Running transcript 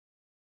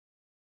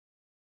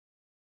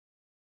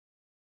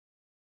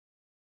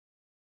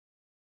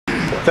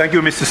Thank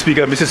you, Mr.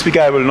 Speaker. Mr. Speaker,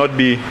 I will not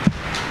be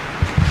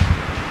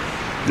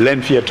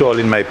lengthy at all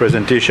in my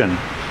presentation.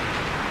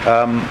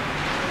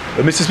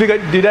 Mr. Speaker,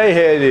 did I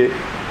hear the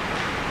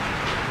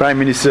Prime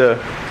Minister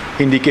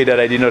indicate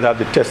that I did not have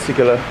the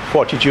testicular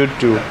fortitude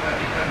to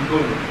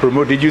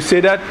promote? Did you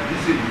say that?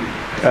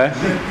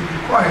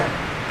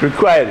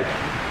 Required.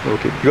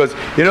 Okay. Because,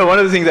 you know, one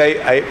of the things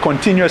I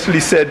continuously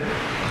said,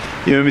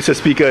 you know, Mr.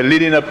 Speaker,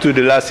 leading up to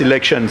the last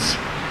elections,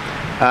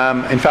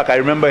 in fact, I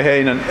remember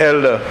hearing an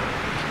elder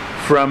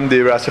from the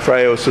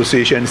Rastafari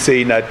Association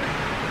saying that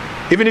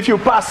even if you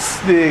pass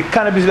the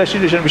cannabis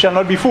legislation, we shall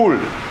not be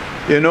fooled,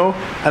 you know.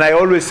 And I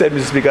always said,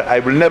 Mr. Speaker, I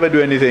will never do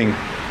anything,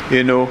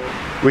 you know,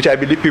 which I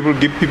believe people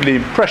give people the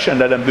impression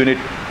that I'm doing it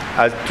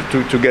as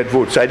to get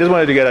votes. So I just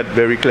wanted to get that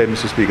very clear,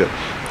 Mr. Speaker.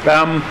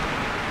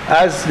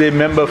 As the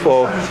member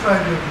for...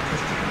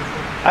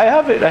 I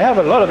have it. I have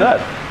a lot of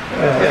that.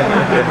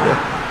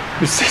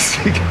 Mr.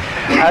 Speaker,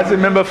 as the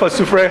member for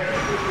Soufrière,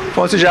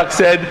 Francis Jacques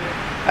said,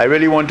 I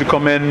really want to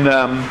commend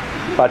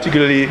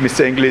particularly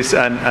Mr. Inglis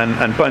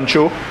and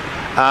Pancho.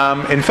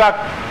 In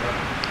fact,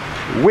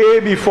 way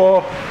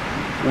before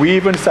we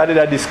even started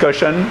that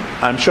discussion,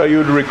 I'm sure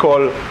you'd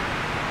recall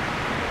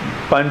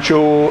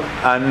Pancho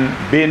and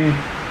Bin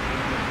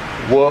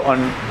were on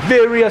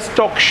various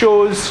talk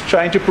shows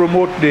trying to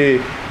promote the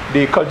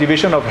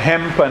cultivation of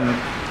hemp and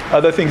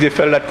other things they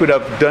felt that could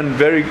have done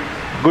very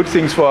good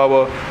things for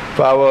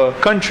our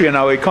country and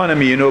our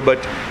economy, you know. But,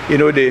 you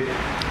know, the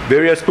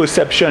various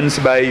perceptions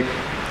by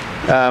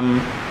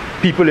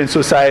people in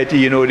society,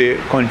 you know, they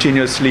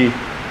continuously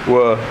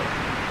were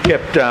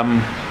kept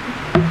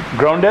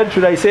grounded,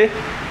 should I say.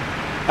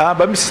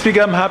 But Mr.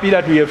 Speaker, I'm happy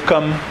that we have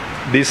come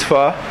this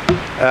far.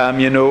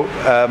 You know,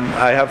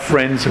 I have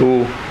friends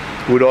who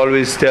would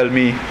always tell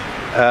me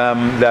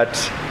that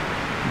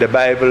the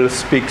Bible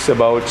speaks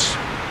about,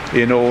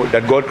 you know,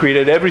 that God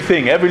created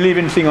everything, every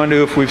living thing on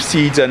the earth with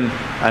seeds and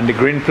the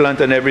green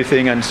plant and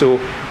everything. And so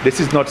this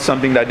is not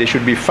something that they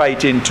should be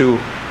fighting to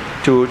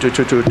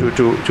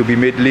be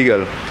made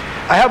legal.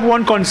 I have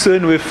one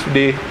concern with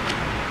the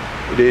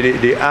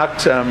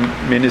Act,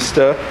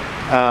 Minister,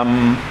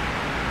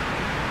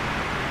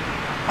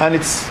 and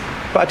it's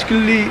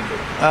particularly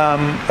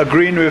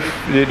agreeing with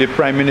the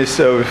Prime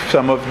Minister with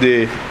some of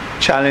the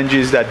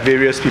challenges that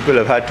various people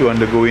have had to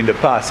undergo in the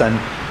past.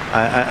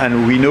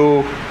 And we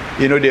know,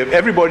 you know,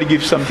 everybody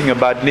gives something a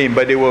bad name,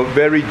 but they were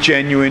very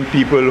genuine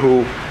people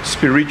who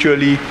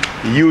spiritually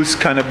use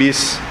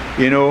cannabis,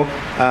 you know,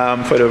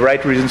 for the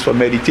right reasons, for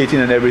meditating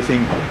and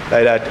everything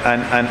like that.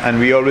 And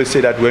we always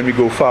say that when we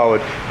go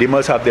forward, they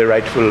must have their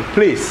rightful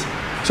place.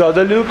 So I was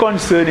a little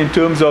concerned in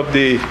terms of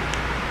the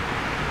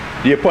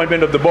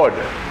appointment of the board,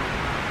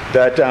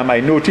 that I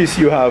notice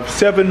you have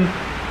 7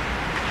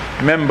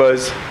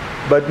 members,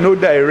 but no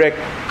direct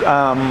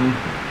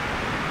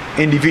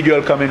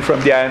individual coming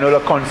from the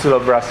Ayanola Council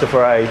of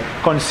Rastafari,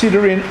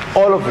 considering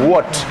all of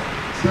what?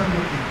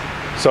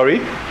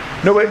 Sorry?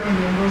 No, wait.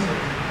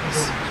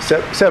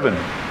 7.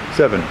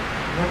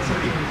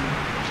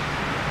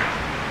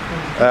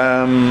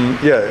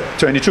 Yeah,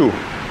 22.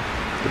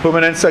 The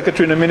permanent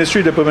secretary in the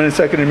ministry, the permanent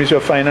secretary in the Ministry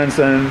of Finance,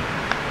 and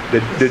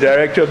the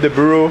director of the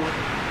bureau,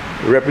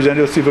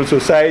 representative of civil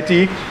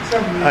society,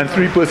 and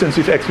 3 persons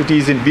with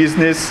expertise in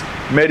business,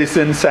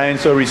 medicine,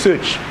 science, or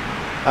research.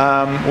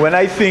 When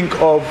I think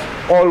of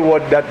all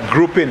what that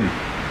grouping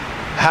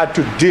had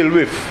to deal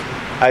with,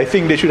 I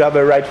think they should have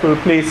a rightful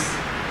place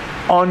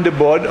on the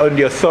board, on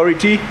the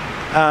authority,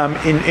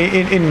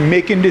 in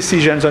making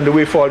decisions on the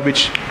way forward,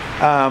 which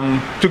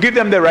to give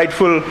them the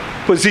rightful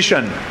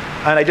position.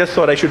 And I just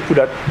thought I should put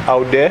that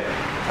out there.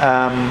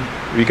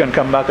 We can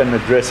come back and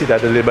address it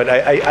at a little, but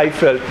I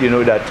felt, you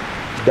know, that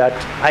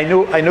I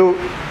know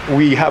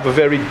we have a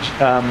very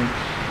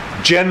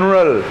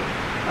general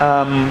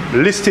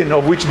listing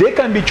of which they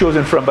can be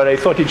chosen from, but I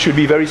thought it should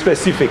be very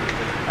specific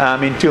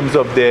in terms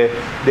of their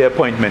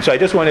appointment. So I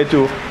just wanted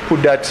to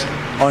put that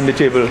on the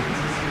table.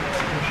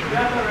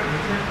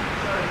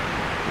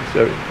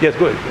 Sorry. Yes,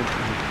 go ahead.